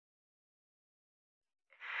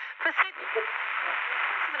For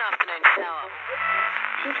an afternoon shower.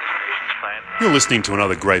 You're listening to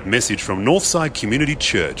another great message from Northside Community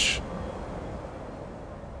Church.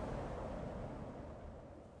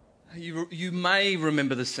 You may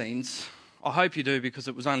remember the scenes. I hope you do, because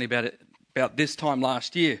it was only about this time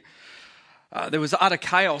last year. There was utter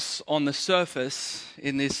chaos on the surface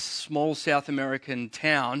in this small South American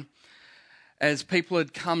town as people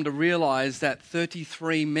had come to realise that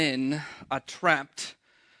 33 men are trapped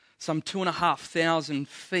some 2,500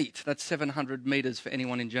 feet. That's 700 metres for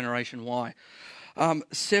anyone in Generation Y.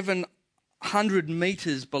 700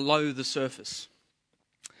 metres below the surface.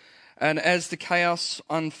 And as the chaos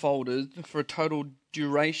unfolded for a total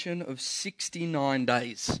duration of 69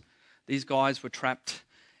 days, these guys were trapped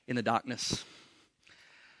in the darkness.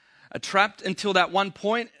 Trapped until that one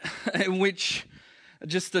point in which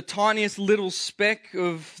just the tiniest little speck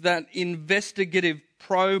of that investigative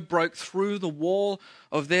probe broke through the wall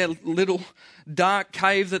of their little dark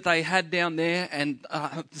cave that they had down there, and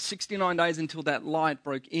 69 days until that light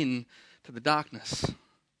broke in to the darkness.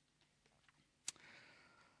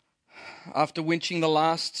 After winching the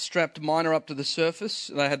last strapped miner up to the surface,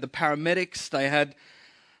 they had the paramedics, they had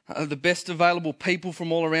the best available people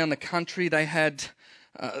from all around the country, they had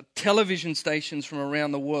television stations from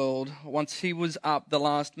around the world. Once he was up, the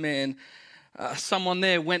last man, someone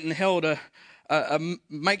there went and held a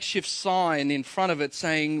makeshift sign in front of it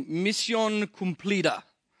saying "Misión cumplida,"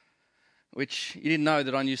 which you didn't know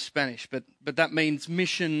that I knew Spanish, but that means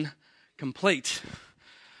mission complete.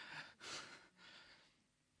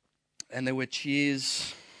 And there were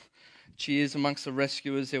cheers amongst the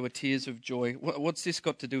rescuers. There were tears of joy. What's this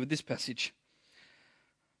got to do with this passage?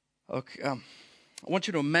 Okay, I want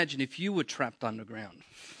you to imagine if you were trapped underground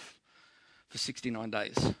for 69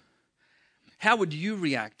 days. How would you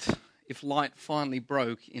react if light finally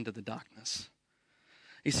broke into the darkness?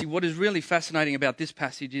 You see, what is really fascinating about this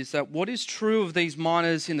passage is that what is true of these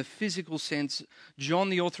miners in the physical sense, John,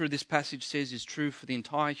 the author of this passage, says is true for the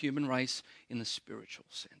entire human race in the spiritual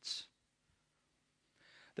sense.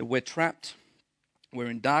 That we're trapped, we're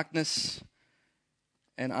in darkness,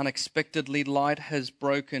 and unexpectedly light has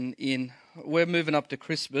broken in. We're moving up to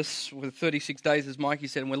Christmas with 36 days, as Mikey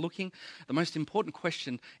said, and we're looking at the most important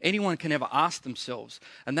question anyone can ever ask themselves,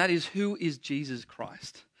 and that is, who is Jesus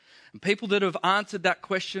Christ? And people that have answered that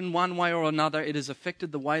question one way or another, it has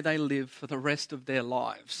affected the way they live for the rest of their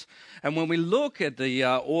lives. And when we look at the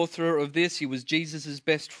author of this, he was Jesus'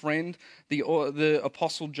 best friend, the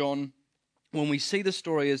Apostle John. When we see the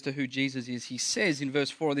story as to who Jesus is, he says in verse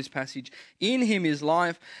 4 of this passage, "In him is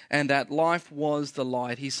life, and that life was the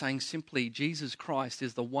light." He's saying simply, Jesus Christ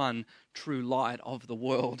is the one true light of the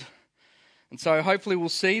world. And so hopefully we'll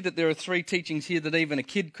see that there are three teachings here that even a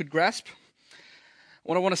kid could grasp.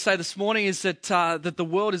 What I want to say this morning is that the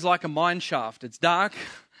world is like a mine shaft. It's dark.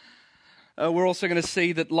 We're also going to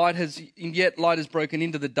see that light has broken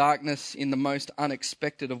into the darkness in the most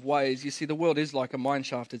unexpected of ways. You see, the world is like a mine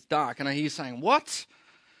shaft. It's dark. And I hear you saying, what?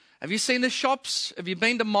 Have you seen the shops? Have you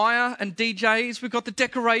been to Maya and DJ's? We've got the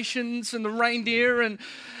decorations and the reindeer and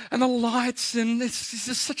the lights, and it's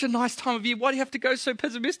just such a nice time of year. Why do you have to go so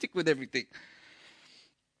pessimistic with everything?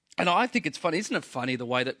 And I think it's funny. Isn't it funny the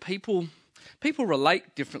way that people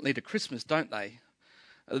relate differently to Christmas, don't they,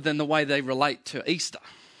 than the way they relate to Easter?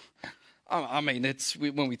 I mean,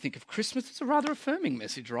 when we think of Christmas, it's a rather affirming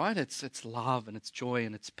message, right? It's love and it's joy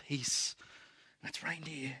and it's peace and it's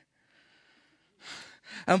reindeer.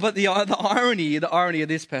 But the irony of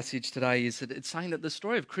this passage today is that it's saying that the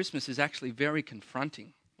story of Christmas is actually very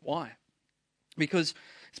confronting. Why? Because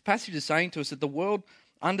this passage is saying to us that the world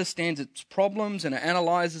understands its problems and it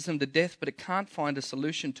analyzes them to death, but it can't find a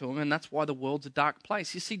solution to them, and that's why the world's a dark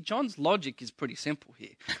place. You see, John's logic is pretty simple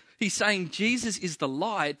here. He's saying Jesus is the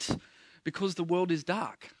light because the world is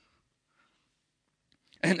dark.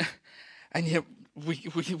 And yet we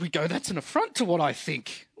go, that's an affront to what I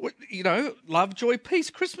think. You know, love, joy,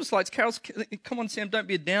 peace, Christmas lights, carols. Come on, Sam, don't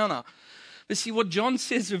be a downer. But see, what John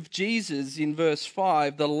says of Jesus in verse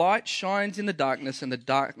 5, the light shines in the darkness and the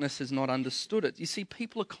darkness has not understood it. You see,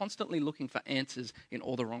 people are constantly looking for answers in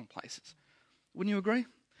all the wrong places. Wouldn't you agree?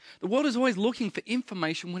 The world is always looking for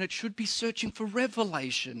information when it should be searching for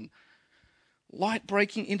revelation. Light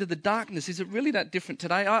breaking into the darkness. Is it really that different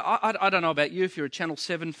today? I don't know about you. If you're a Channel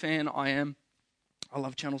 7 fan, I am. I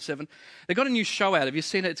love Channel 7. They've got a new show out. Have you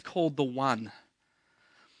seen it? It's called The One.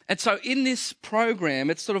 And so in this program,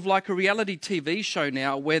 it's sort of like a reality TV show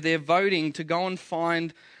now where they're voting to go and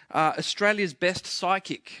find Australia's best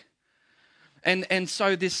psychic. And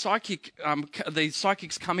so these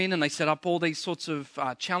psychics come in and they set up all these sorts of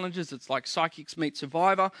challenges. It's like Psychics Meet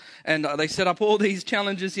Survivor. And they set up all these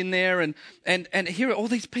challenges in there. And here are all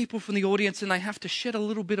these people from the audience, and they have to shed a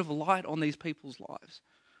little bit of light on these people's lives.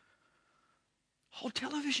 Whole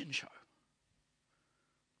television show.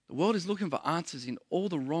 The world is looking for answers in all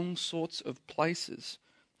the wrong sorts of places.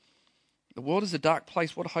 The world is a dark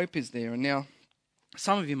place. What hope is there? And now,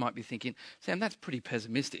 some of you might be thinking, Sam, that's pretty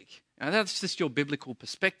pessimistic. That's just your biblical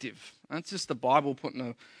perspective. That's just the Bible putting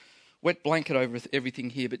a wet blanket over everything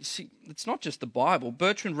here. But you see, it's not just the Bible.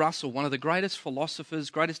 Bertrand Russell, one of the greatest philosophers,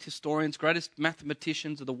 greatest historians, greatest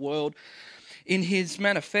mathematicians of the world, in his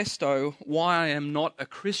manifesto, Why I Am Not a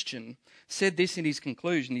Christian, said this in his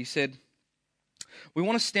conclusion. He said, "We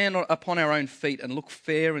want to stand upon our own feet and look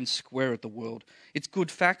fair and square at the world. Its good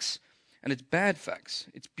facts and its bad facts,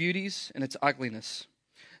 its beauties and its ugliness.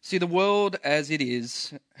 See the world as it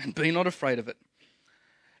is, and be not afraid of it.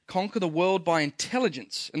 Conquer the world by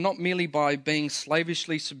intelligence, and not merely by being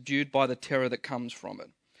slavishly subdued by the terror that comes from it.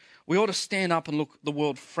 We ought to stand up and look the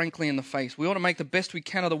world frankly in the face. We ought to make the best we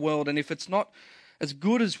can of the world, and if it's not as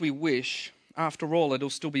good as we wish, after all, it'll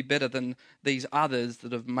still be better than these others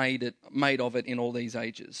that have made of it in all these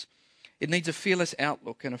ages. It needs a fearless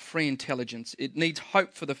outlook and a free intelligence. It needs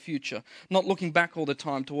hope for the future, not looking back all the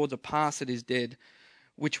time towards a past that is dead,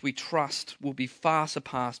 which we trust will be far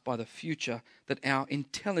surpassed by the future that our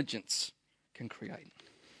intelligence can create."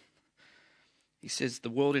 He says the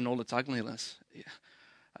world in all its ugliness.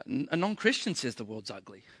 A non-Christian says the world's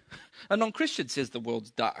ugly. A non-Christian says the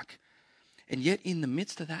world's dark. And yet in the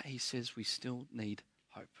midst of that, he says we still need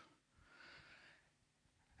hope.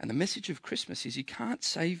 And the message of Christmas is you can't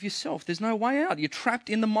save yourself. There's no way out. You're trapped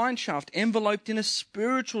in the mine shaft, enveloped in a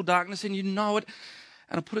spiritual darkness, and you know it.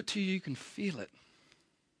 And I put it to you, you can feel it.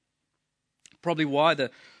 Probably why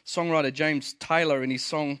the songwriter James Taylor in his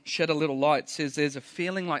song Shed a Little Light says there's a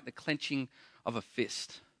feeling like the clenching of a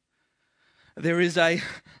fist. There is a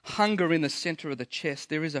hunger in the center of the chest.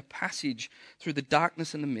 There is a passage through the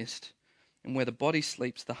darkness and the mist. And where the body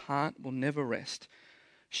sleeps, the heart will never rest.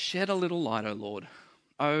 Shed a little light, O Lord,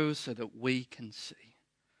 oh, so that we can see.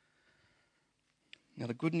 Now,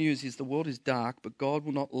 the good news is the world is dark, but God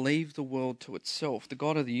will not leave the world to itself. The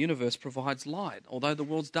God of the universe provides light. Although the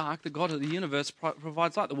world's dark, the God of the universe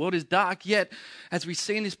provides light. The world is dark, yet, as we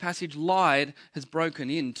see in this passage, light has broken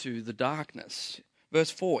into the darkness. Verse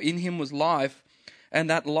 4, in him was life, and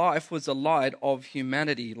that life was the light of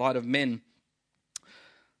humanity, light of men.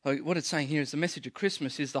 What it's saying here is the message of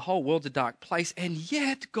Christmas is the whole world's a dark place, and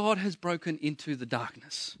yet God has broken into the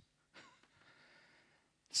darkness.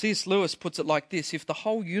 C.S. Lewis puts it like this: if the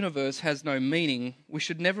whole universe has no meaning, we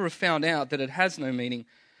should never have found out that it has no meaning.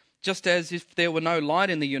 Just as if there were no light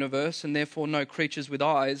in the universe and therefore no creatures with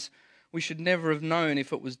eyes, we should never have known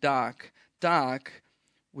if it was dark. Dark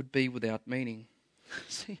would be without meaning.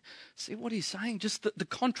 See what he's saying? Just the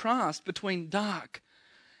contrast between dark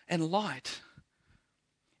and light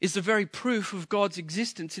is the very proof of God's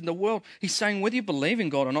existence in the world. He's saying whether you believe in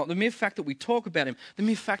God or not, the mere fact that we talk about him, the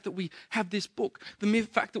mere fact that we have this book, the mere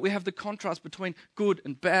fact that we have the contrast between good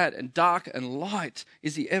and bad and dark and light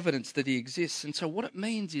is the evidence that he exists. And so what it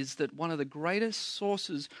means is that one of the greatest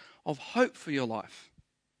sources of hope for your life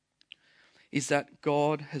is that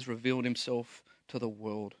God has revealed himself to the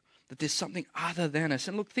world, that there's something other than us.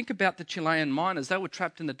 And look, think about the Chilean miners. They were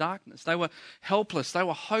trapped in the darkness. They were helpless. They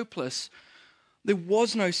were hopeless. There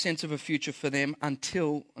was no sense of a future for them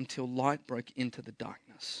until light broke into the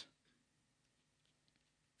darkness.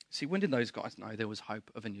 See, when did those guys know there was hope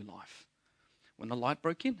of a new life? When the light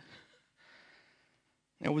broke in.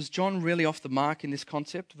 Now, was John really off the mark in this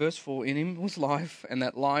concept? Verse 4, in him was life, and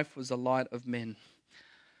that life was the light of men.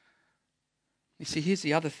 You see, here's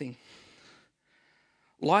the other thing.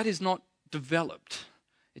 Light is not developed,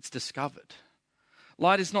 it's discovered.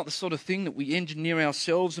 Light is not the sort of thing that we engineer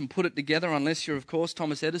ourselves and put it together, unless you're, of course,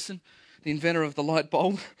 Thomas Edison, the inventor of the light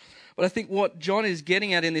bulb. But I think what John is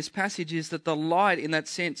getting at in this passage is that the light, in that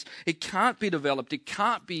sense, it can't be developed. It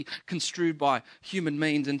can't be construed by human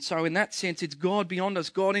means. And so in that sense, it's God beyond us,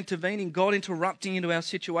 God intervening, God interrupting into our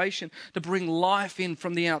situation to bring life in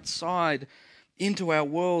from the outside into our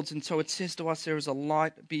worlds. And so it says to us there is a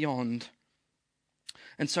light beyond.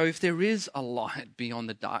 And so if there is a light beyond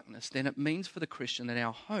the darkness, then it means for the Christian that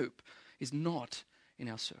our hope is not in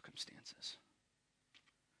our circumstances.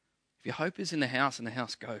 If your hope is in the house and the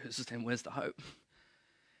house goes, then where's the hope?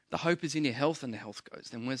 If the hope is in your health and the health goes,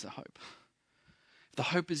 then where's the hope? If the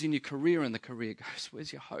hope is in your career and the career goes,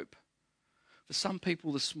 where's your hope? For some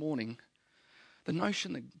people this morning, The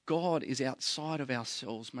notion that God is outside of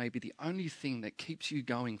ourselves may be the only thing that keeps you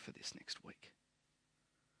going for this next week.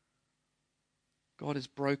 God is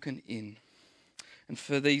broken in. And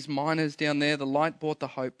for these miners down there, the light brought the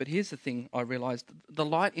hope. But here's the thing I realized. The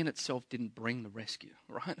light in itself didn't bring the rescue,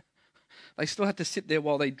 right? They still had to sit there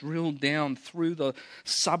while they drilled down through the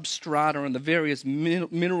substrata and the various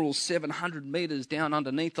minerals 700 meters down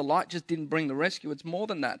underneath. The light just didn't bring the rescue. It's more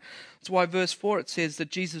than that. That's why verse 4 it says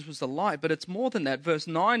that Jesus was the light. But it's more than that. Verse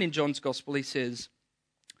 9 in John's Gospel, he says,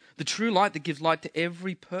 the true light that gives light to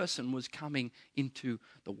every person was coming into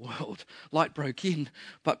the world. Light broke in,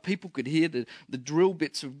 but people could hear the drill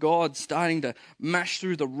bits of God starting to mash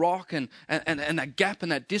through the rock and that gap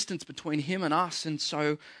and that distance between him and us. And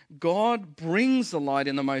so God brings the light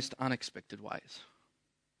in the most unexpected ways.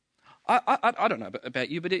 I don't know about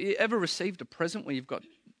you, but have you ever received a present where you've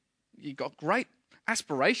got great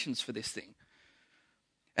aspirations for this thing?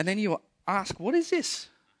 And then you ask, what is this?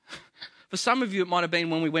 For some of you, it might have been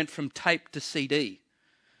when we went from tape to CD.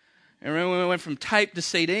 And remember when we went from tape to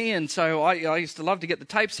CD, and so I used to love to get the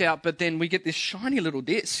tapes out, but then we get this shiny little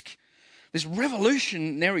disc, this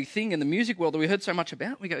revolutionary thing in the music world that we heard so much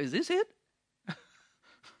about. We go, is this it?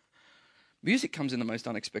 Music comes in the most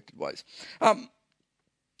unexpected ways.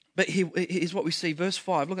 But here's what we see, verse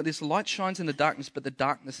 5. Look at this. The light shines in the darkness, but the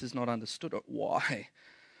darkness is not understood. Why?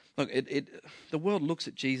 Look, the world looks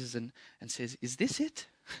at Jesus and says, is this it?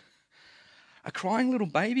 A crying little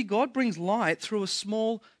baby? God brings light through a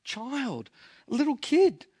small child, a little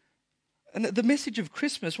kid. And the message of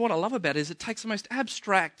Christmas, what I love about it is it takes the most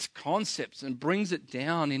abstract concepts and brings it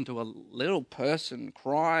down into a little person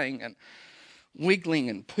crying and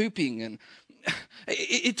wiggling and pooping. And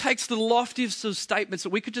it takes the loftiest of statements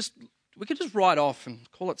that we could just write off and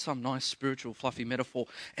call it some nice spiritual fluffy metaphor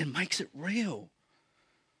and makes it real.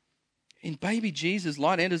 In baby Jesus,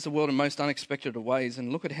 light enters the world in most unexpected of ways,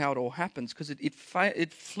 and look at how it all happens, because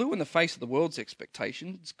it flew in the face of the world's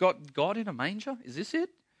expectation. It's got God in a manger. Is this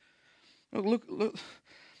it? Look,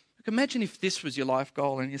 imagine if this was your life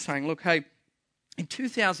goal, and you're saying, look, hey, in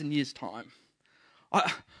 2,000 years' time,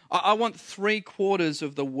 I want 3/4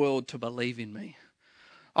 of the world to believe in me.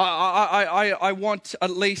 I want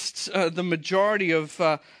at least the majority of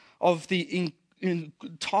the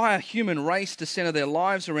entire human race to center their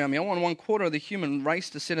lives around me. I want 1/4 of the human race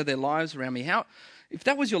to center their lives around me. If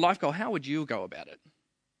that was your life goal, how would you go about it?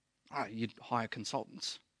 You'd hire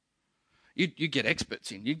consultants. You'd get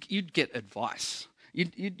experts in. You'd get advice.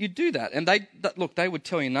 You'd do that. And they would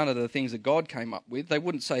tell you none of the things that God came up with. They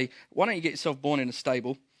wouldn't say, why don't you get yourself born in a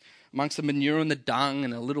stable amongst the manure and the dung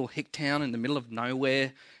in a little hick town in the middle of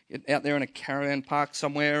nowhere, out there in a caravan park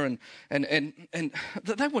somewhere, and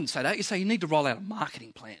they wouldn't say that. You say you need to roll out a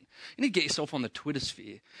marketing plan. You need to get yourself on the Twitter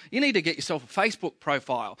sphere. You need to get yourself a Facebook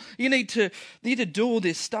profile. You need to do all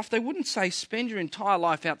this stuff. They wouldn't say spend your entire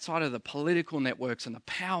life outside of the political networks and the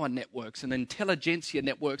power networks and the intelligentsia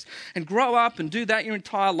networks and grow up and do that your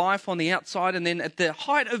entire life on the outside, and then at the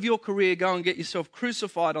height of your career go and get yourself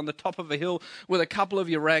crucified on the top of a hill with a couple of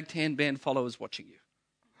your ragtag band followers watching you.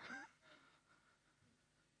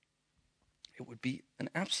 It would be an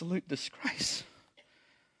absolute disgrace.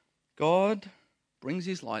 God brings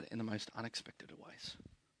his light in the most unexpected of ways.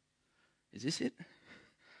 Is this it?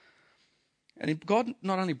 And God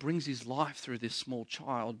not only brings his life through this small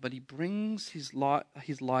child, but he brings his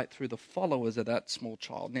light through the followers of that small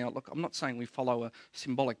child. Now, look, I'm not saying we follow a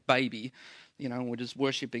symbolic baby, we're just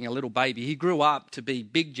worshipping a little baby. He grew up to be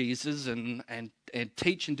big Jesus and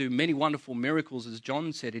teach and do many wonderful miracles, as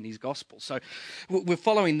John said in his gospel. So we're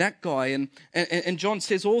following that guy, and John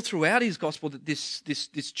says all throughout his gospel that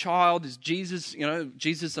this child is Jesus.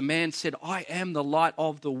 Jesus, the man, said, "I am the light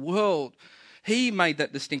of the world." He made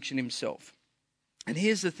that distinction himself. And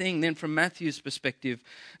here's the thing then, from Matthew's perspective,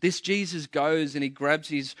 this Jesus goes and he grabs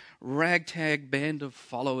his ragtag band of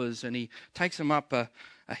followers and he takes them up a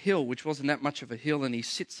hill, which wasn't that much of a hill, and he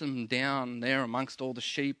sits them down there amongst all the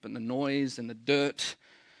sheep and the noise and the dirt.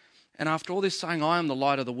 And after all this saying, "I am the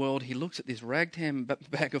light of the world," he looks at this ragtag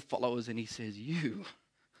bag of followers and he says, you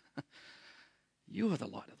are the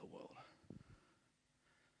light of the world.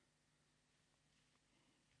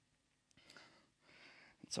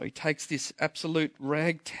 So he takes this absolute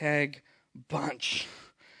ragtag bunch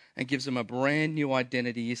and gives them a brand new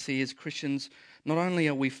identity. You see, as Christians, not only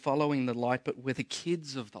are we following the light, but we're the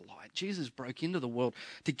kids of the light. Jesus broke into the world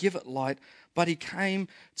to give it light, but he came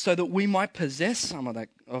so that we might possess some of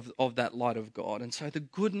that light of God. And so the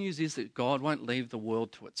good news is that God won't leave the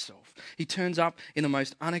world to itself. He turns up in the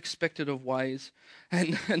most unexpected of ways.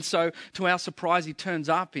 And so to our surprise, he turns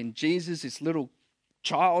up in Jesus, this little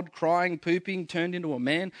child crying, pooping, turned into a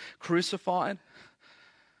man, crucified.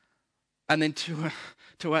 And then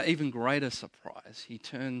to our even greater surprise, he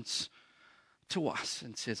turns to us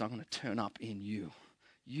and says, I'm going to turn up in you,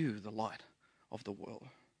 the light of the world.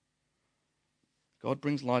 God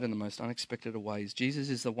brings light in the most unexpected of ways. Jesus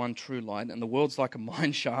is the one true light, and the world's like a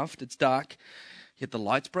mine shaft. It's dark, yet the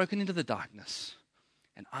light's broken into the darkness.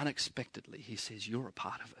 And unexpectedly, he says, you're a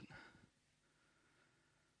part of it.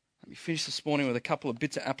 Let me finish this morning with a couple of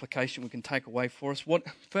bits of application we can take away for us.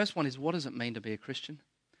 First one is, what does it mean to be a Christian?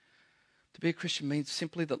 To be a Christian means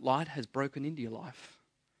simply that light has broken into your life.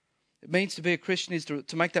 It means to be a Christian is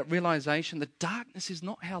to make that realization that darkness is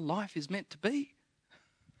not how life is meant to be.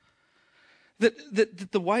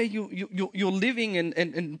 That the way you're living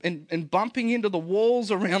and bumping into the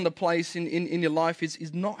walls around the place in your life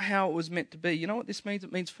is not how it was meant to be. You know what this means?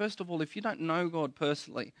 It means, first of all, if you don't know God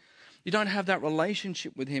personally, you don't have that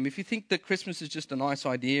relationship with him. If you think that Christmas is just a nice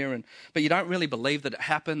idea, but you don't really believe that it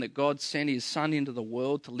happened, that God sent his son into the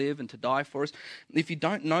world to live and to die for us, if you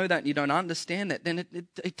don't know that and you don't understand that, then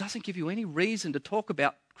it doesn't give you any reason to talk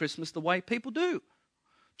about Christmas the way people do.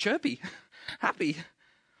 Chirpy, happy,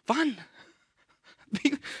 fun.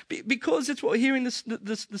 Because it's what we're hearing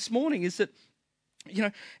this morning is that,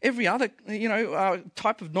 every other,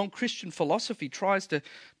 type of non-Christian philosophy tries to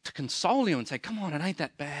console you and say, come on, it ain't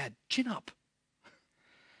that bad. Chin up.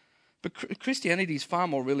 But Christianity is far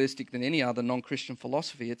more realistic than any other non-Christian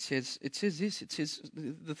philosophy. It says this. It says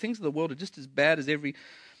the things of the world are just as bad as every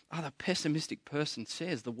other pessimistic person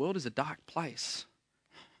says. The world is a dark place.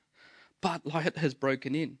 But light has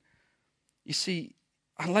broken in. You see,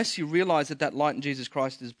 unless you realize that light in Jesus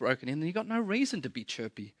Christ is broken in, then you've got no reason to be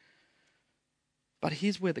chirpy. But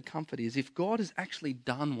here's where the comfort is. If God has actually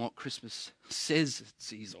done what Christmas says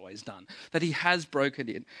he's always done, that he has broken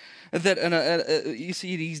in, that you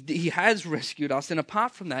see he has rescued us, and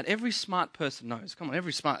apart from that, every smart person knows,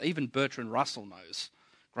 even Bertrand Russell knows,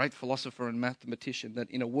 great philosopher and mathematician,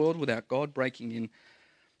 that in a world without God breaking in,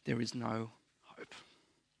 there is no hope.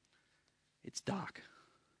 It's dark.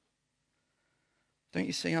 Don't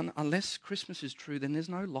you see, unless Christmas is true, then there's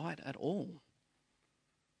no light at all.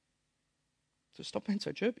 So stop being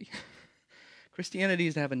so chirpy. Christianity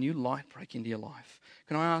is to have a new light break into your life.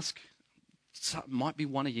 Can I ask, might be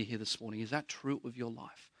one of you here this morning, is that true of your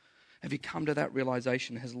life? Have you come to that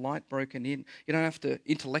realization? Has light broken in? You don't have to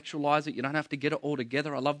intellectualize it. You don't have to get it all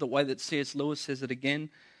together. I love the way that C.S. Lewis says it again,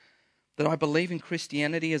 that I believe in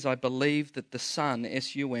Christianity as I believe that the sun,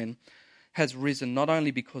 S-U-N, has risen not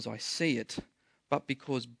only because I see it, but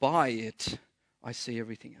because by it I see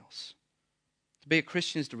everything else. To be a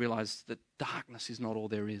Christian is to realize that darkness is not all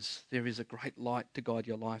there is. There is a great light to guide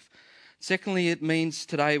your life. Secondly, it means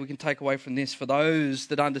today we can take away from this, for those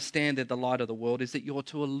that understand they're the light of the world, is that you're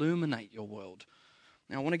to illuminate your world.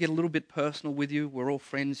 Now, I want to get a little bit personal with you. We're all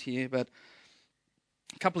friends here, but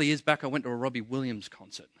a couple of years back I went to a Robbie Williams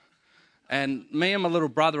concert. And me and my little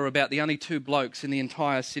brother are about the only two blokes in the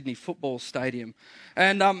entire Sydney football stadium.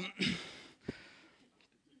 And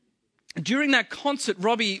during that concert,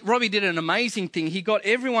 Robbie did an amazing thing. He got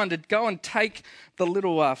everyone to go and take the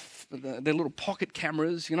little their little pocket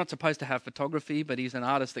cameras. You're not supposed to have photography, but he's an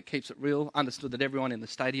artist that keeps it real. Understood that everyone in the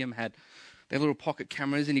stadium had their little pocket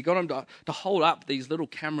cameras, and he got them to hold up these little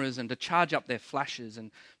cameras and to charge up their flashes.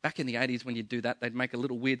 And back in the 80s, when you'd do that, they'd make a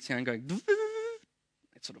little weird sound going.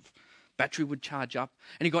 It sort of battery would charge up,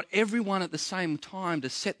 and he got everyone at the same time to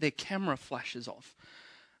set their camera flashes off.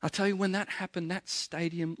 I tell you, when that happened, that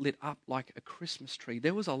stadium lit up like a Christmas tree.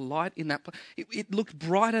 There was a light in that place. It looked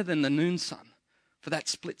brighter than the noon sun for that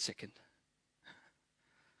split second.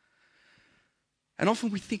 And often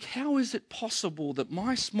we think, how is it possible that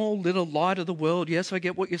my small little light of the world, yes, I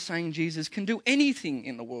get what you're saying, Jesus, can do anything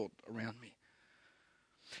in the world around me?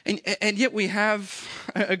 And yet we have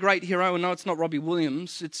a great hero, and no, it's not Robbie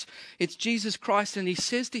Williams, it's Jesus Christ, and he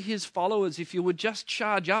says to his followers, if you would just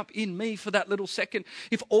charge up in me for that little second,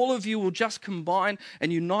 if all of you will just combine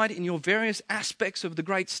and unite in your various aspects of the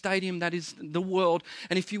great stadium that is the world,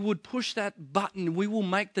 and if you would push that button, we will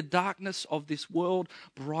make the darkness of this world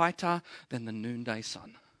brighter than the noonday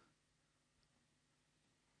sun.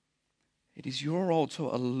 It is your role to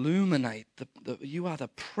illuminate. You are the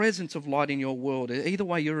presence of light in your world. Either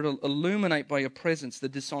way, you're to illuminate by your presence the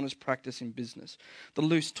dishonest practice in business, the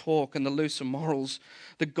loose talk and the loose imorals,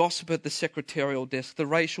 the gossip at the secretarial desk, the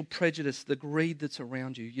racial prejudice, the greed that's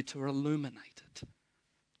around you. You're to illuminate it.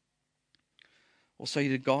 Also,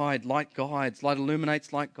 you're to guide. Light guides. Light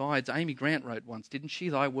illuminates, light guides. Amy Grant wrote once, didn't she?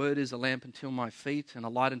 Thy word is a lamp unto my feet and a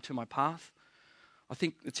light unto my path. I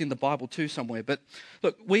think it's in the Bible too somewhere. But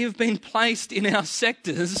look, we have been placed in our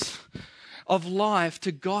sectors of life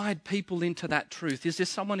to guide people into that truth? Is there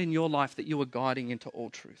someone in your life that you are guiding into all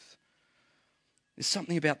truth? There's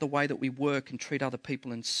something about the way that we work and treat other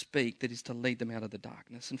people and speak that is to lead them out of the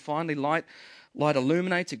darkness. And finally, light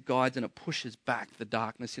illuminates, it guides, and it pushes back the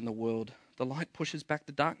darkness in the world. The light pushes back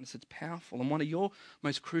the darkness. It's powerful. And one of your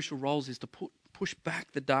most crucial roles is to push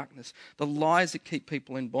back the darkness, the lies that keep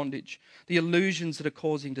people in bondage, the illusions that are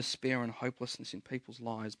causing despair and hopelessness in people's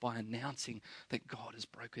lives by announcing that God has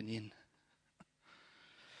broken in.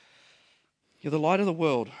 You're the light of the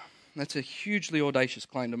world. That's a hugely audacious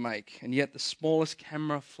claim to make, and yet the smallest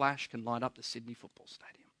camera flash can light up the Sydney football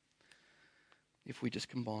stadium if we just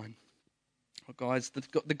combine. Well, guys,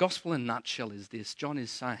 the gospel in a nutshell is this. John is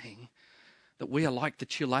saying that we are like the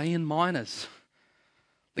Chilean miners.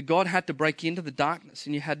 That God had to break into the darkness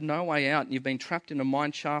and you had no way out, and you've been trapped in a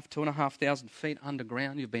mine shaft 2,500 feet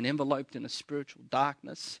underground. You've been enveloped in a spiritual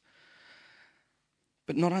darkness.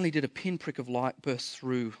 But not only did a pinprick of light burst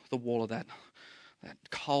through the wall of that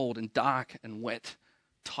cold and dark and wet,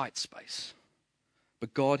 tight space,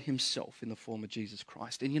 but God himself in the form of Jesus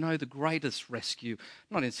Christ. And you know, the greatest rescue,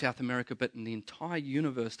 not in South America, but in the entire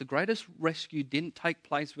universe, the greatest rescue didn't take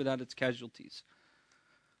place without its casualties.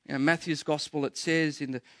 You know, Matthew's gospel, it says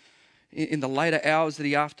in the later hours of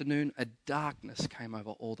the afternoon, a darkness came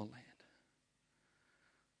over all the land.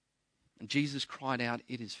 And Jesus cried out,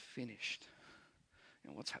 "It is finished."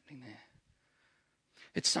 You know, what's happening there?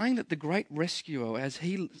 It's saying that the great rescuer, as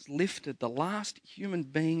he lifted the last human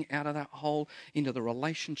being out of that hole into the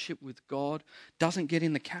relationship with God, doesn't get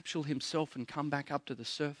in the capsule himself and come back up to the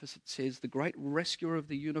surface. It says the great rescuer of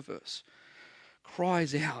the universe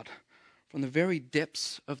cries out from the very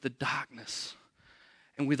depths of the darkness,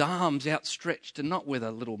 and with arms outstretched, and not with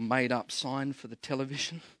a little made-up sign for the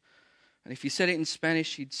television. And if he said it in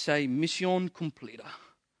Spanish, he'd say, "Misión cumplida."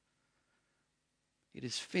 It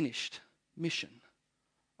is finished. Mission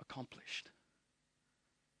accomplished.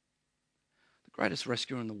 The greatest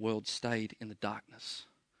rescuer in the world stayed in the darkness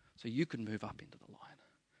so you could move up into the light.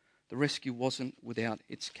 The rescue wasn't without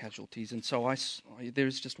its casualties. And so there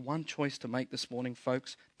is just one choice to make this morning,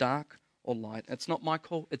 folks: dark or light. It's not my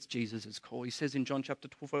call, it's Jesus' call. He says in John chapter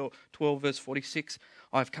 12 verse 46,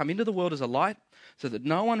 "I've come into the world as a light so that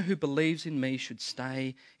no one who believes in me should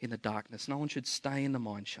stay in the darkness." No one should stay in the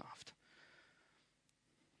mine shaft.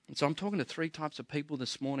 And so I'm talking to three types of people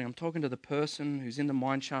this morning. I'm talking to the person who's in the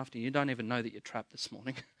mine shaft and you don't even know that you're trapped this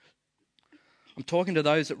morning. I'm talking to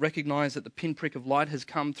those that recognize that the pinprick of light has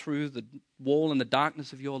come through the wall and the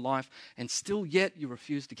darkness of your life, and still yet you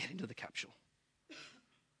refuse to get into the capsule.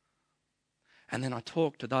 And then I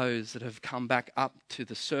talk to those that have come back up to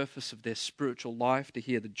the surface of their spiritual life to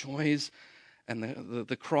hear the joys and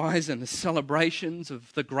the cries and the celebrations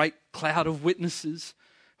of the great cloud of witnesses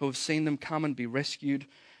who have seen them come and be rescued,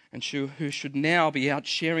 and who should now be out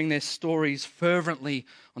sharing their stories fervently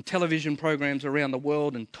on television programs around the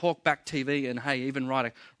world and talkback TV, and hey, even run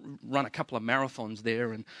a couple of marathons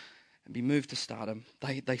there and be moved to stardom.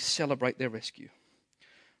 They celebrate their rescue.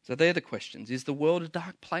 So they're the questions. Is the world a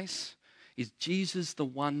dark place? Is Jesus the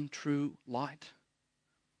one true light?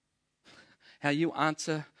 How you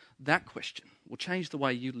answer that question will change the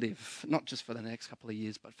way you live, not just for the next couple of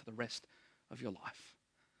years, but for the rest of your life.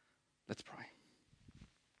 Let's pray.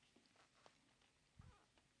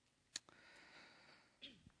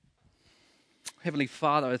 Heavenly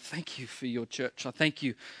Father, I thank you for your church. I thank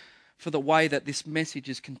you for the way that this message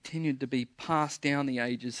has continued to be passed down the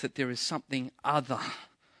ages, that there is something other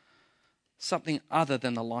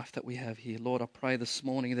than the life that we have here. Lord, I pray this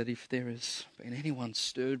morning that if there has been anyone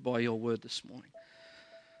stirred by your word this morning,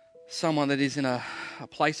 someone that is in a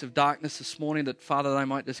place of darkness this morning, that, Father, they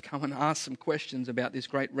might just come and ask some questions about this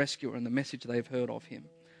great rescuer and the message they've heard of him.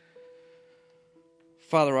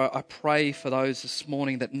 Father, I pray for those this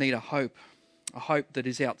morning that need a hope that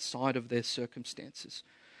is outside of their circumstances.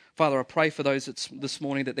 Father, I pray for those this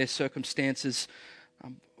morning that their circumstances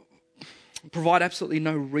provide absolutely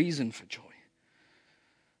no reason for joy.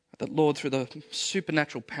 That, Lord, through the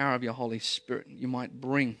supernatural power of your Holy Spirit, you might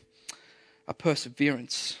bring a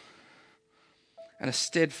perseverance and a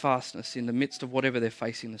steadfastness in the midst of whatever they're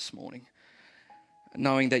facing this morning.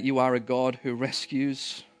 Knowing that you are a God who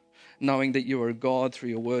rescues, knowing that you are a God through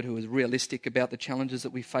your word who is realistic about the challenges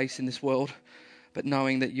that we face in this world, but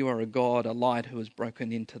knowing that you are a God, a light who has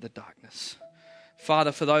broken into the darkness.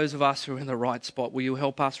 Father, for those of us who are in the right spot, will you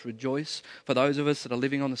help us rejoice? For those of us that are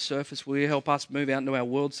living on the surface, will you help us move out into our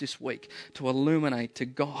worlds this week to illuminate, to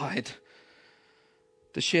guide,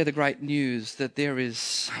 to share the great news that there is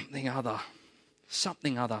something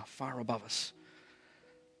other far above us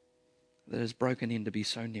that has broken in to be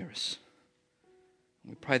so near us.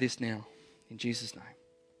 We pray this now In Jesus' name.